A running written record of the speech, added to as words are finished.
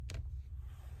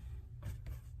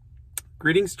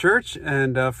Greetings, church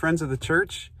and friends of the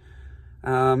church.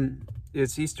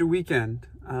 It's Easter weekend.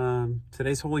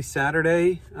 Today's Holy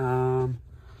Saturday.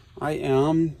 I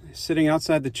am sitting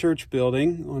outside the church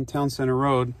building on Town Center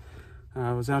Road.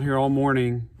 I was out here all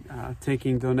morning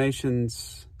taking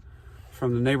donations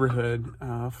from the neighborhood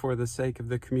for the sake of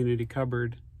the community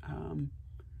cupboard.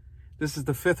 This is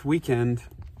the fifth weekend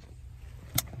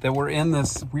that we're in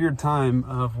this weird time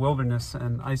of wilderness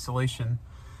and isolation,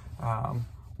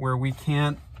 where we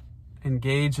can't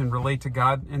engage and relate to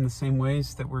God in the same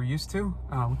ways that we're used to.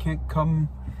 We can't come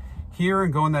here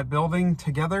and go in that building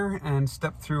together and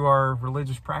step through our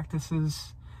religious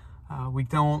practices. We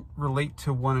don't relate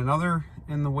to one another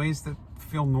in the ways that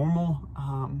feel normal.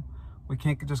 We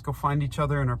can't just go find each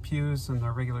other in our pews and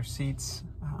our regular seats.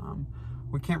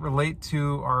 We can't relate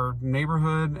to our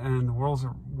neighborhood and the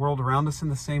world around us in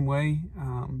the same way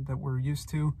that we're used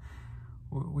to.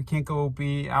 We can't go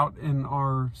be out in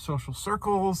our social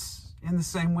circles in the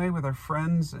same way with our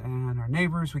friends and our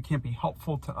neighbors. We can't be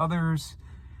helpful to others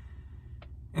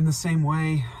in the same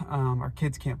way. Our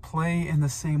kids can't play in the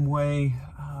same way.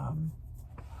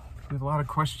 We have a lot of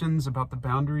questions about the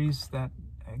boundaries that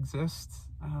exist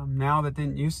now that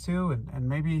didn't used to. And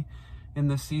maybe in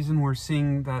this season we're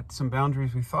seeing that some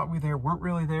boundaries we thought weren't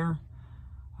really there.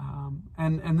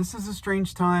 And this is a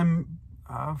strange time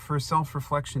for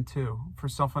self-reflection too, for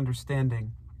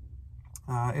self-understanding.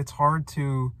 It's hard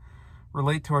to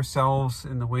relate to ourselves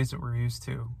in the ways that we're used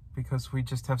to because we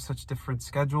just have such different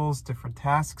schedules, different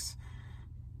tasks,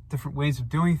 different ways of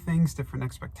doing things, different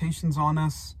expectations on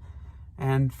us.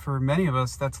 And for many of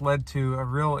us, that's led to a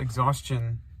real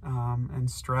exhaustion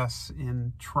and stress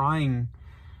in trying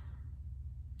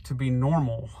to be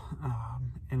normal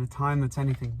in a time that's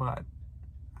anything but.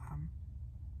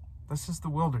 This is the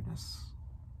wilderness.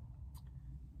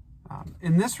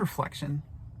 In this reflection,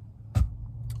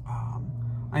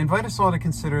 I invite us all to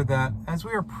consider that as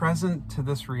we are present to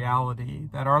this reality,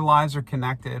 that our lives are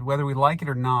connected, whether we like it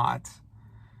or not,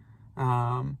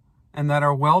 and that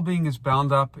our well-being is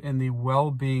bound up in the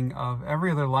well-being of every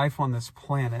other life on this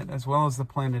planet, as well as the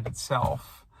planet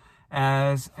itself,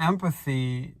 as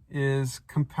empathy is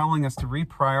compelling us to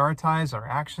reprioritize our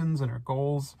actions and our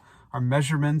goals, our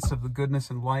measurements of the goodness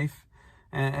in life,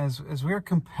 and as we are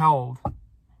compelled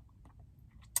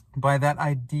by that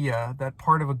idea that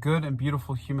part of a good and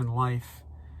beautiful human life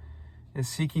is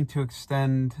seeking to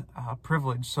extend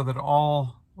privilege so that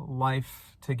all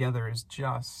life together is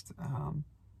just.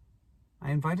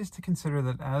 I invite us to consider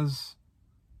that as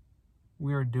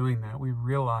we are doing that, we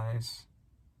realize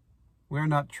we are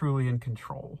not truly in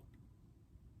control.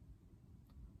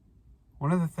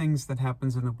 One of the things that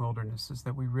happens in the wilderness is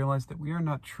that we realize that we are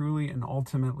not truly and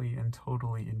ultimately and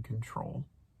totally in control.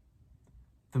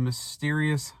 The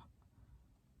mysterious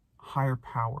higher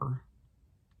power,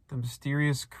 the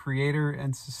mysterious creator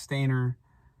and sustainer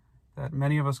that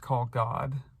many of us call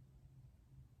God,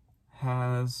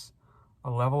 has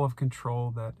a level of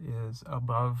control that is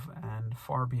above and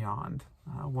far beyond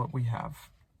what we have.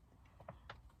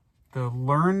 The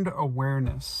learned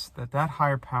awareness that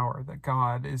higher power, that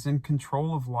God is in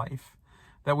control of life,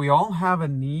 that we all have a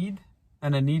need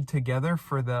and a need together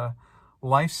for the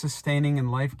life-sustaining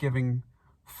and life-giving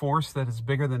force that is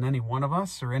bigger than any one of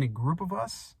us or any group of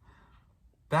us,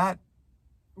 that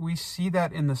we see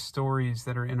that in the stories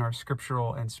that are in our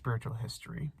scriptural and spiritual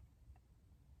history.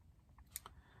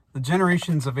 The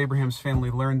generations of Abraham's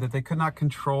family learned that they could not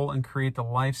control and create the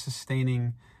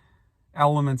life-sustaining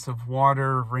elements of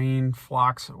water, rain,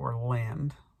 flocks, or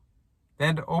land. They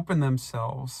had to open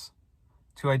themselves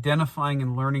to identifying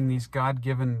and learning these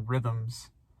God-given rhythms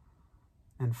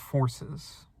and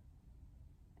forces.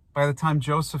 By the time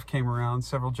Joseph came around,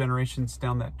 several generations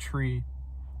down that tree,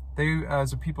 they,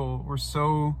 as a people, were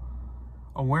so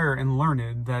aware and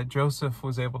learned that Joseph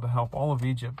was able to help all of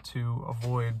Egypt to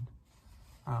avoid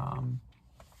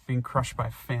being crushed by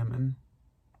famine.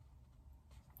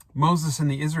 Moses and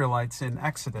the Israelites in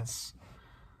Exodus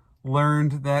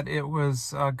learned that it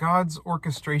was God's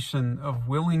orchestration of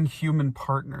willing human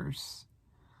partners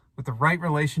with the right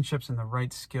relationships and the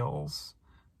right skills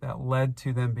that led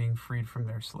to them being freed from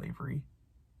their slavery.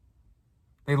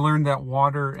 They learned that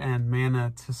water and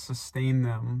manna to sustain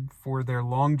them for their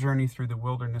long journey through the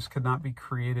wilderness could not be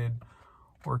created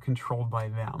or controlled by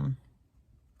them.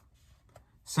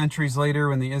 Centuries later,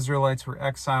 when the Israelites were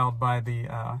exiled by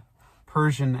the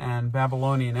Persian and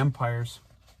Babylonian empires,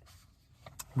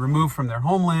 removed from their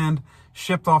homeland,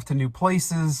 shipped off to new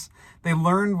places, they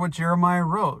learned what Jeremiah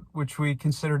wrote, which we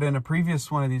considered in a previous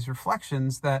one of these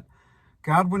reflections, that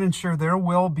God would ensure their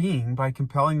well-being by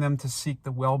compelling them to seek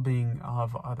the well-being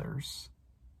of others.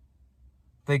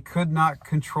 They could not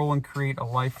control and create a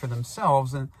life for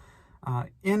themselves and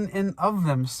in and of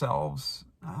themselves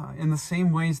in the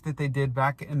same ways that they did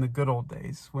back in the good old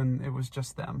days when it was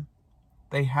just them.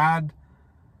 They had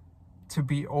to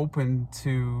be open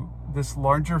to this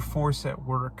larger force at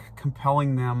work,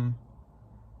 compelling them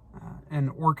and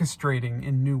orchestrating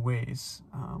in new ways,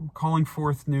 calling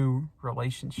forth new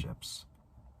relationships.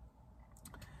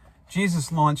 Jesus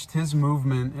launched his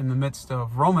movement in the midst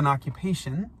of Roman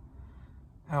occupation,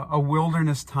 a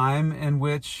wilderness time in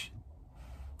which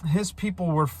his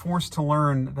people were forced to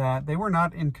learn that they were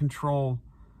not in control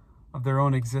of their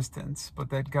own existence, but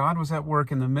that God was at work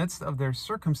in the midst of their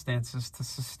circumstances to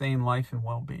sustain life and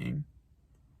well-being.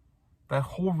 That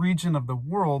whole region of the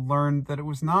world learned that it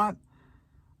was not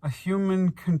a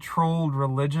human-controlled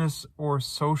religious or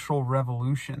social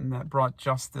revolution that brought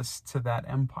justice to that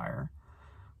empire,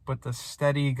 but the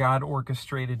steady,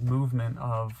 God-orchestrated movement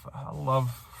of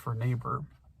love for neighbor.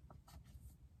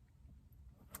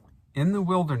 In the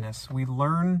wilderness, we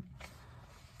learn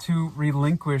to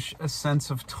relinquish a sense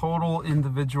of total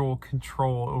individual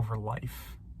control over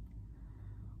life.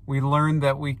 We learn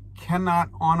that we cannot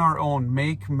on our own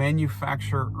make,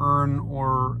 manufacture, earn,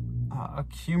 or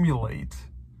accumulate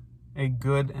a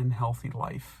good and healthy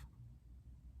life.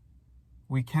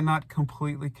 We cannot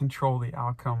completely control the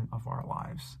outcome of our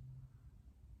lives.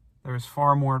 There is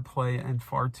far more at play and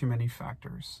far too many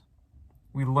factors.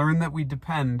 We learn that we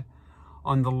depend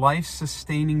on the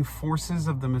life-sustaining forces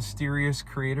of the mysterious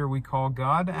creator we call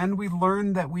God, and we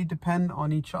learn that we depend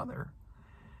on each other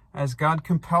as God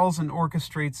compels and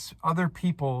orchestrates other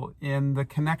people in the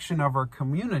connection of our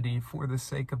community for the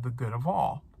sake of the good of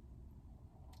all.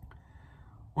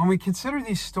 When we consider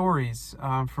these stories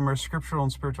from our scriptural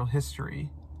and spiritual history,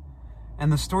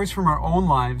 and the stories from our own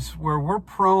lives where we're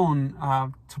prone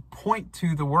to point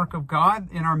to the work of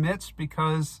God in our midst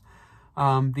because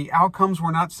the outcomes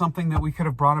were not something that we could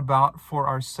have brought about for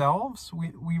ourselves,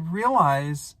 we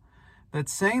realize that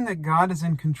saying that God is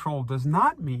in control does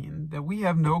not mean that we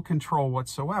have no control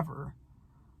whatsoever.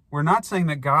 We're not saying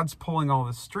that God's pulling all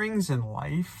the strings in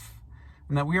life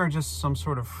and that we are just some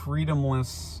sort of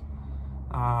freedomless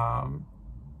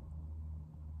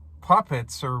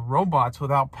puppets or robots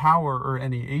without power or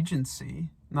any agency.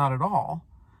 Not at all.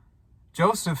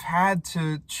 Joseph had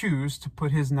to choose to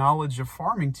put his knowledge of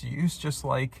farming to use, just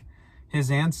like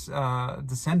his aunt's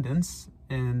descendants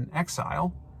in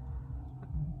exile.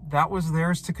 That was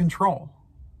theirs to control.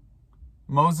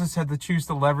 Moses had to choose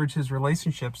to leverage his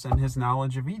relationships and his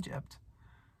knowledge of Egypt.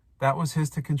 That was his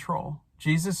to control.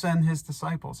 Jesus and his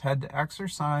disciples had to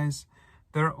exercise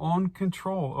their own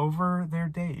control over their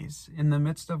days in the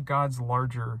midst of God's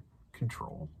larger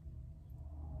control.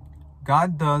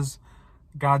 God does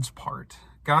God's part.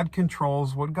 God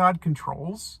controls what God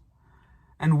controls,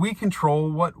 and we control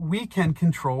what we can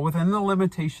control within the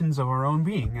limitations of our own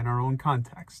being and our own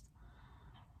context.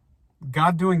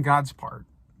 God doing God's part,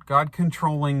 God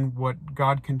controlling what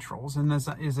God controls, and this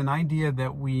is an idea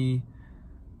that we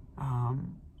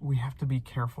have to be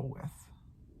careful with.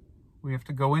 We have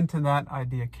to go into that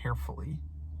idea carefully.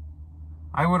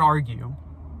 I would argue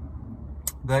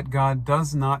that God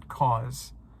does not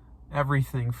cause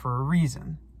everything for a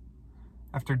reason.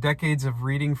 After decades of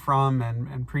reading from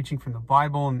and preaching from the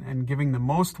Bible and giving the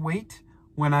most weight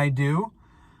when I do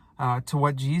to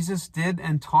what Jesus did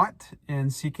and taught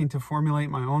and seeking to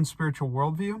formulate my own spiritual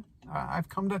worldview, I've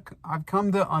come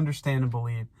to understand and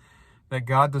believe that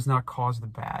God does not cause the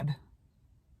bad.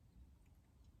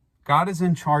 God is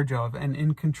in charge of and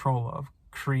in control of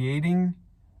creating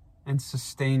and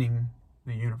sustaining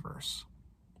the universe.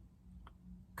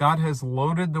 God has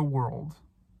loaded the world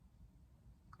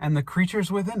and the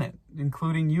creatures within it,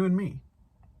 including you and me,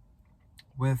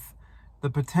 with the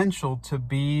potential to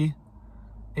be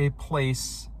a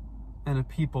place and a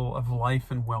people of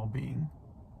life and well-being.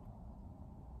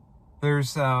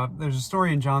 There's a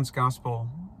story in John's Gospel.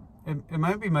 It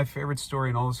might be my favorite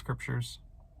story in all the scriptures,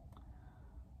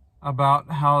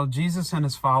 about how Jesus and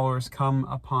his followers come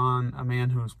upon a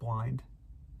man who is blind.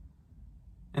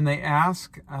 And they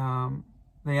ask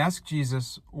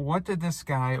Jesus, what did this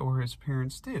guy or his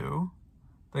parents do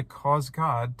that caused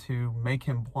God to make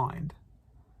him blind?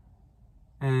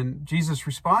 And Jesus'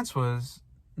 response was,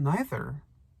 neither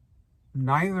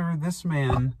this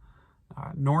man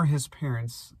nor his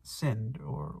parents sinned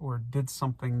or did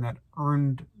something that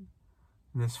earned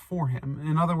this for him.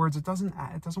 In other words, it doesn't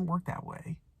work that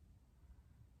way.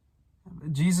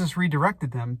 Jesus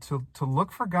redirected them to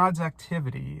look for God's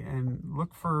activity and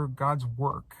look for God's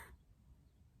work,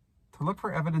 to look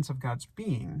for evidence of God's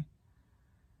being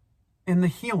in the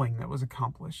healing that was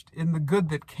accomplished, in the good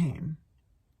that came.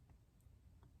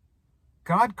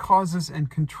 God causes and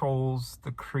controls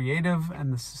the creative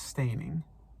and the sustaining.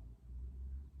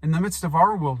 In the midst of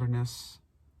our wilderness,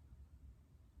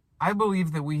 I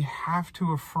believe that we have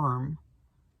to affirm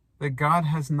that God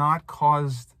has not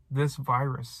caused this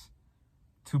virus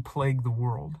to plague the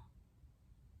world.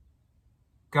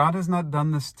 God has not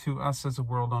done this to us as a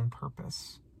world on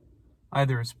purpose,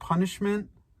 either as punishment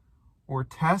or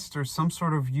test or some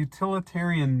sort of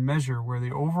utilitarian measure where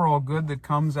the overall good that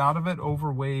comes out of it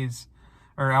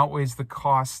outweighs the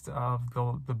cost of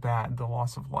the bad, the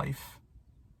loss of life.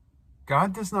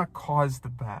 God does not cause the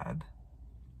bad.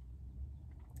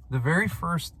 The very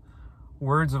first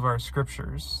words of our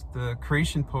scriptures, the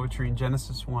creation poetry in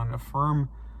Genesis 1, affirm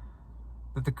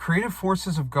that the creative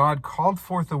forces of God called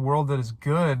forth a world that is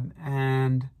good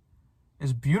and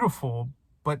is beautiful,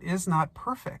 but is not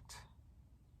perfect.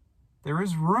 There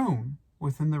is room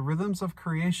within the rhythms of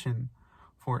creation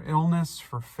for illness,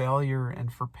 for failure,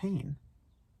 and for pain.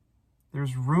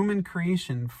 There's room in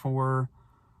creation for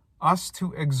us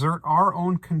to exert our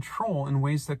own control in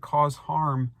ways that cause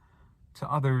harm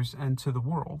to others and to the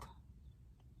world.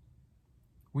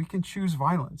 We can choose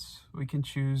violence. We can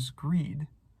choose greed.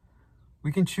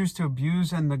 We can choose to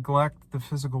abuse and neglect the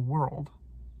physical world.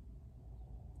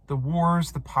 The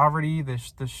wars, the poverty,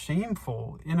 the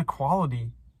shameful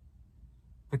inequality,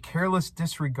 the careless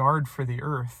disregard for the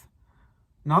earth,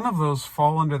 none of those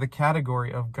fall under the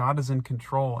category of God is in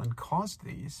control and caused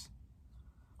these,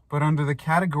 but under the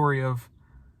category of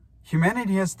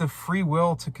humanity has the free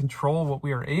will to control what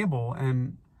we are able,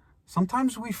 and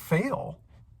sometimes we fail.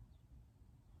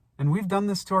 And we've done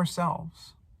this to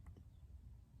ourselves.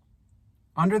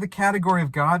 Under the category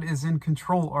of God is in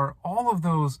control are all of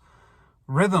those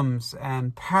rhythms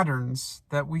and patterns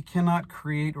that we cannot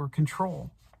create or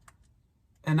control.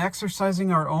 And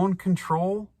exercising our own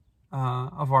control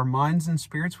of our minds and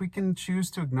spirits, we can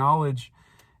choose to acknowledge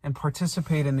and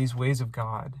participate in these ways of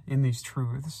God, in these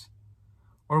truths.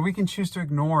 Or we can choose to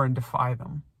ignore and defy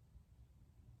them.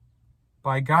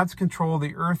 By God's control,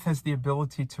 the earth has the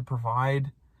ability to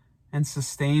provide and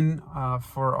sustain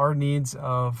for our needs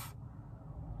of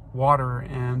water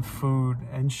and food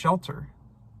and shelter.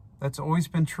 That's always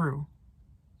been true.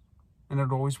 And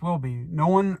it always will be. No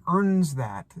one earns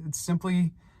that. It's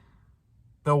simply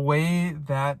the way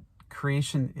that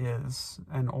creation is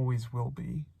and always will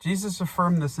be. Jesus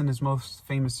affirmed this in his most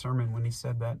famous sermon when he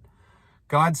said that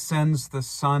God sends the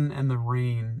sun and the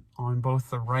rain on both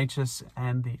the righteous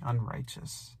and the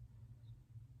unrighteous.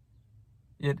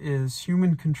 It is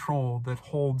human control that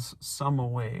holds some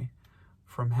away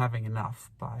from having enough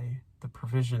by the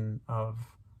provision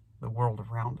of the world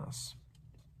around us.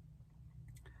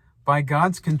 By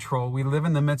God's control, we live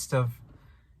in the midst of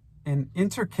an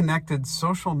interconnected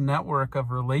social network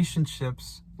of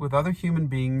relationships with other human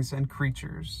beings and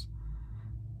creatures.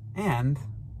 And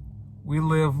we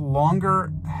live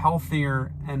longer,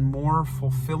 healthier, and more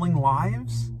fulfilling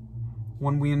lives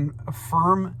when we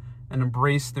affirm and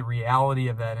embrace the reality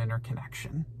of that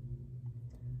interconnection.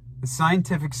 The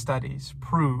scientific studies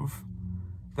prove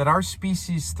that our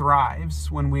species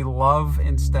thrives when we love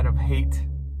instead of hate,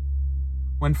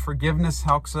 when forgiveness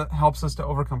helps us to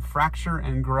overcome fracture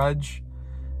and grudge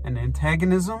and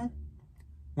antagonism,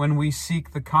 when we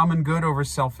seek the common good over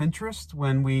self-interest,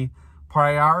 when we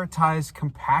prioritize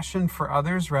compassion for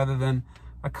others rather than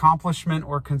accomplishment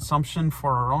or consumption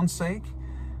for our own sake,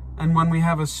 and when we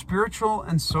have a spiritual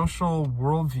and social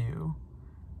worldview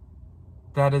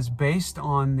that is based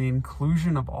on the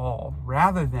inclusion of all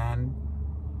rather than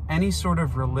any sort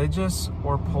of religious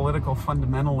or political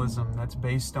fundamentalism that's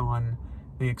based on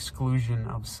the exclusion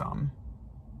of some.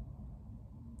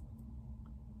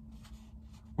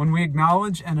 When we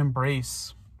acknowledge and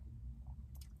embrace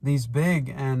these big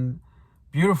and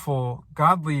beautiful,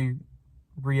 godly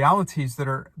realities that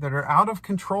are out of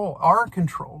control, our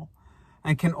control,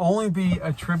 and can only be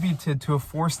attributed to a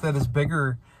force that is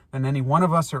bigger than any one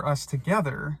of us or us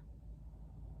together,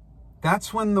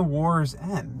 that's when the wars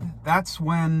end. That's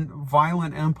when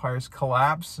violent empires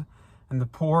collapse and the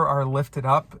poor are lifted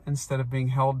up instead of being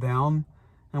held down.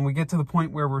 And we get to the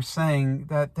point where we're saying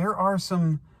that there are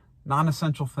some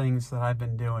non-essential things that I've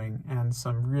been doing and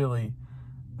some really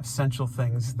essential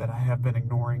things that I have been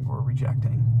ignoring or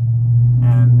rejecting.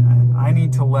 And I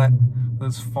need to let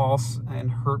those false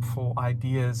and hurtful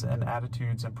ideas and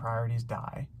attitudes and priorities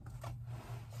die.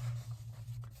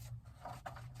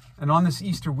 And on this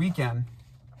Easter weekend,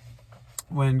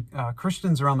 when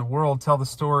Christians around the world tell the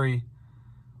story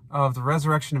of the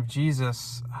resurrection of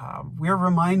Jesus, we are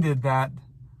reminded that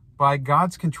by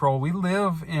God's control, we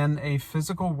live in a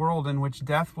physical world in which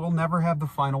death will never have the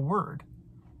final word.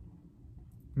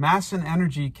 Mass and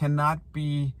energy cannot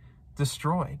be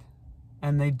destroyed,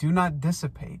 and they do not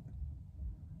dissipate,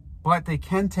 but they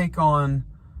can take on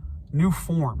new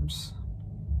forms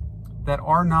that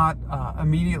are not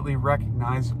immediately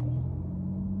recognizable.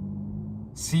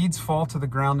 Seeds fall to the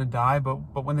ground and die,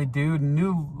 but when they do,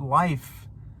 new life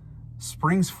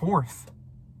springs forth.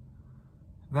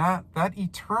 That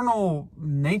eternal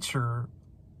nature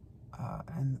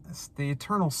and the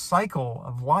eternal cycle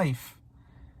of life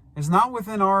is not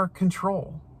within our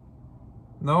control.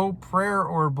 No prayer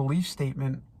or belief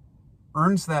statement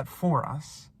earns that for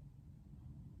us.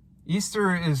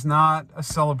 Easter is not a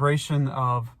celebration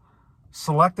of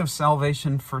selective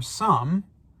salvation for some,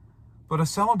 but a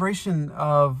celebration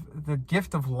of the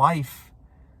gift of life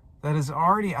that is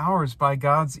already ours by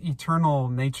God's eternal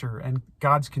nature and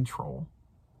God's control.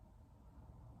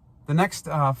 The next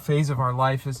phase of our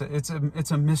life is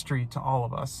it's a mystery to all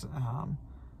of us,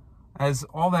 as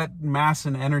all that mass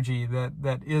and energy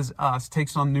that is us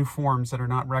takes on new forms that are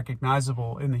not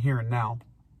recognizable in the here and now.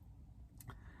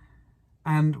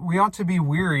 And we ought to be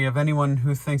weary of anyone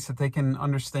who thinks that they can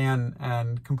understand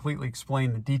and completely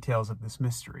explain the details of this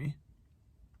mystery.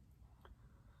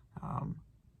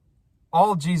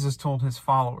 All Jesus told his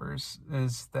followers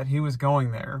is that he was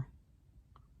going there,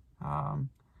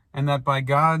 and that by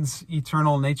God's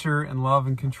eternal nature and love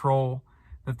and control,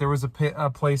 that there was a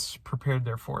place prepared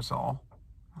there for us all.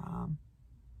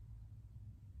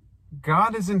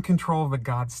 God is in control of the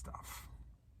God stuff,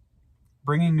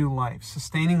 bringing new life,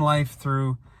 sustaining life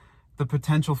through the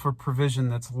potential for provision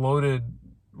that's loaded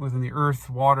within the earth,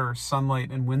 water,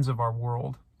 sunlight, and winds of our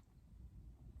world,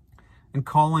 and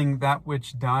calling that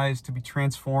which dies to be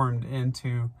transformed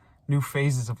into new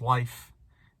phases of life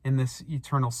in this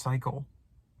eternal cycle.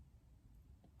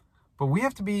 But we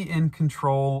have to be in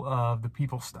control of the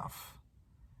people stuff.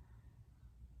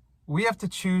 We have to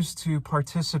choose to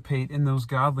participate in those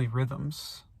godly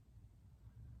rhythms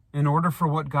in order for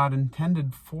what God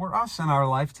intended for us and our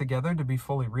life together to be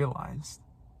fully realized.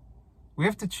 We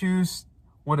have to choose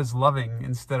what is loving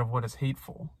instead of what is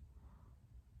hateful.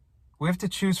 We have to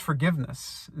choose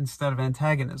forgiveness instead of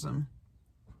antagonism.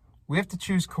 We have to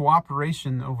choose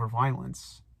cooperation over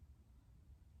violence.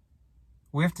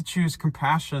 We have to choose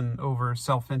compassion over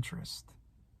self-interest.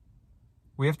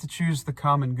 We have to choose the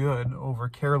common good over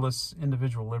careless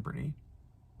individual liberty.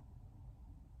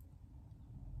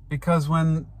 Because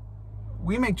when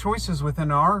we make choices within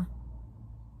our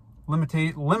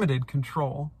limited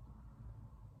control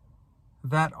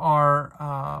that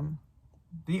are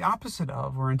the opposite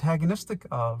of or antagonistic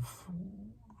of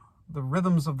the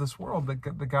rhythms of this world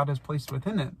that God has placed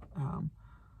within it,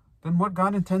 then what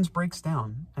God intends breaks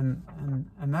down. And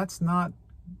that's not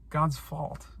God's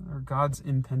fault or God's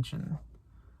intention.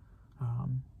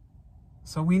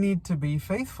 So we need to be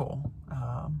faithful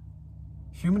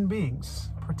human beings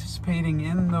participating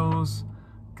in those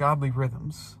godly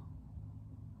rhythms.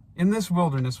 In this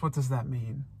wilderness, what does that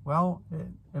mean? Well,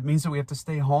 it means that we have to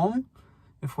stay home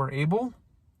if we're able.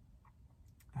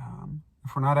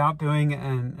 If we're not out doing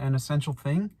an essential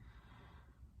thing,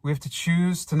 we have to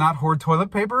choose to not hoard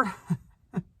toilet paper.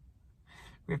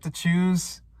 We have to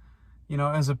choose,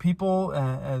 as a people,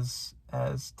 as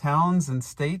towns and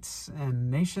states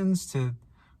and nations, to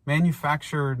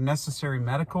manufacture necessary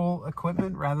medical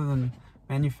equipment rather than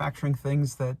manufacturing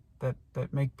things that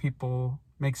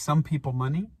make some people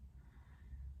money,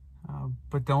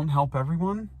 but don't help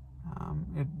everyone.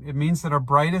 It means that our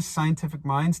brightest scientific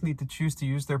minds need to choose to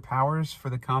use their powers for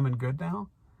the common good now,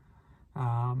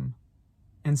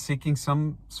 in seeking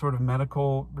some sort of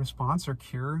medical response or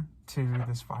cure to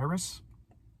this virus.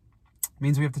 It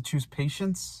means we have to choose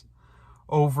patience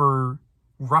over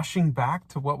rushing back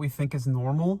to what we think is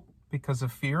normal because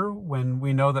of fear, when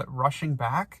we know that rushing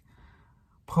back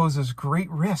poses great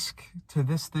risk to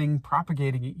this thing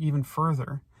propagating even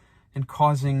further and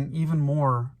causing even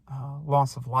more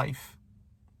loss of life.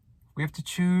 We have to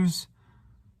choose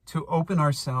to open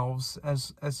ourselves,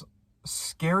 as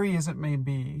scary as it may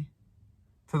be,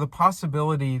 to the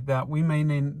possibility that we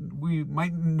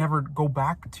might never go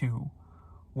back to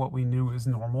what we knew is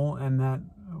normal, and that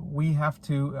we have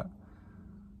to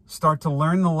start to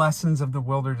learn the lessons of the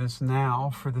wilderness now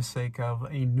for the sake of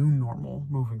a new normal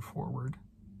moving forward.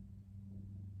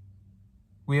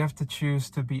 We have to choose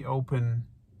to be open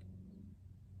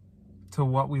to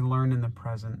what we learn in the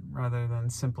present, rather than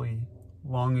simply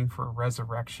longing for a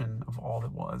resurrection of all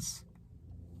that was.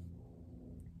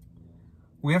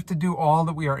 We have to do all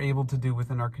that we are able to do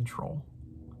within our control.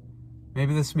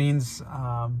 Maybe this means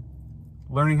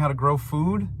learning how to grow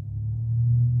food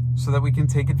so that we can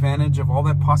take advantage of all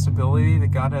that possibility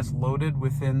that God has loaded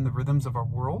within the rhythms of our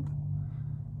world.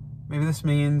 Maybe this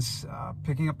means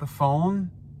picking up the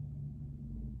phone,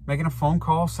 making a phone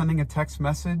call, sending a text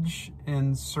message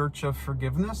in search of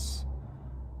forgiveness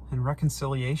and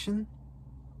reconciliation.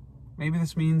 Maybe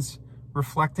this means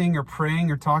reflecting or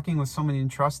praying or talking with someone you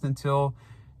trust until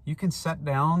you can set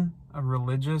down a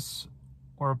religious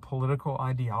or a political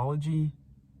ideology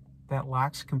that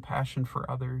lacks compassion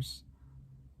for others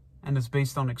and is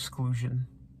based on exclusion.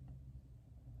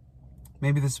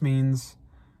 Maybe this means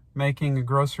making a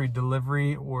grocery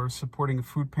delivery or supporting a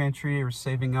food pantry or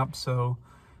saving up so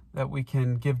that we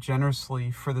can give generously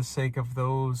for the sake of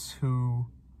those who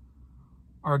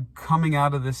are coming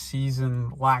out of this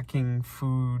season lacking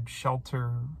food,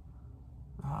 shelter,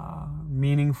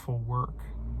 meaningful work.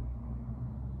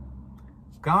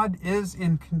 God is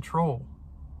in control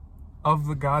of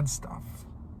the God stuff.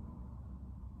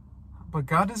 But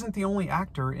God isn't the only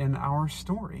actor in our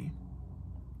story.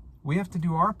 We have to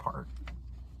do our part.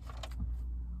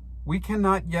 We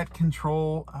cannot yet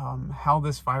control how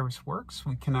this virus works.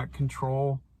 We cannot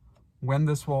control when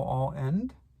this will all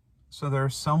end. So there are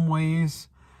some ways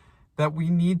that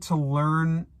we need to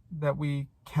learn that we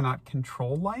cannot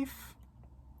control life,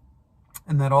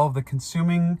 and that all of the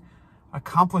consuming,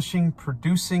 accomplishing,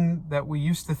 producing that we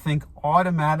used to think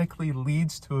automatically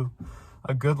leads to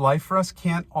a good life for us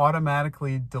can't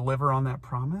automatically deliver on that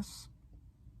promise.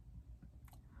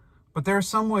 But there are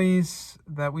some ways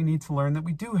that we need to learn that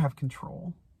we do have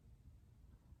control.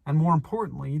 And more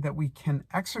importantly, that we can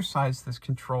exercise this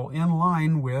control in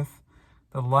line with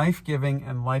the life-giving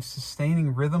and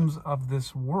life-sustaining rhythms of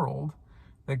this world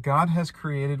that God has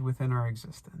created within our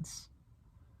existence.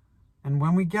 And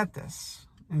when we get this,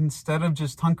 instead of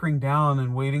just hunkering down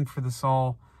and waiting for this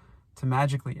all to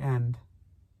magically end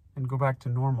and go back to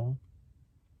normal,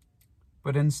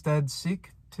 but instead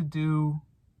seek to do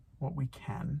what we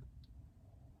can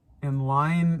in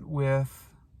line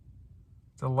with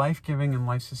the life-giving and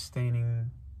life-sustaining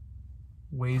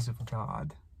ways of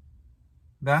God,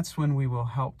 that's when we will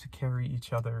help to carry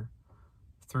each other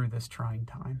through this trying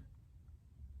time.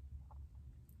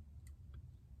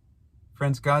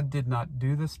 Friends, God did not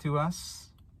do this to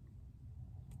us.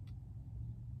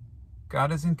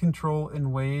 God is in control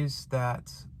in ways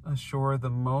that assure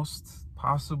the most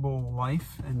possible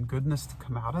life and goodness to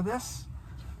come out of this.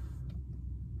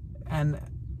 And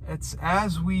it's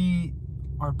as we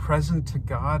are present to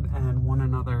God and one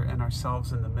another and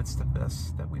ourselves in the midst of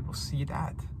this that we will see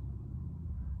that.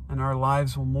 And our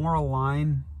lives will more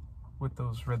align with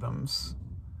those rhythms.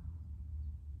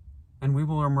 And we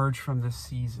will emerge from this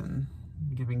season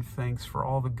giving thanks for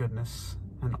all the goodness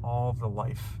and all the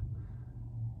life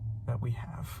that we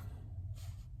have.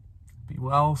 Be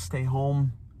well, stay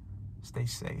home, stay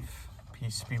safe.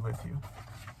 Peace be with you.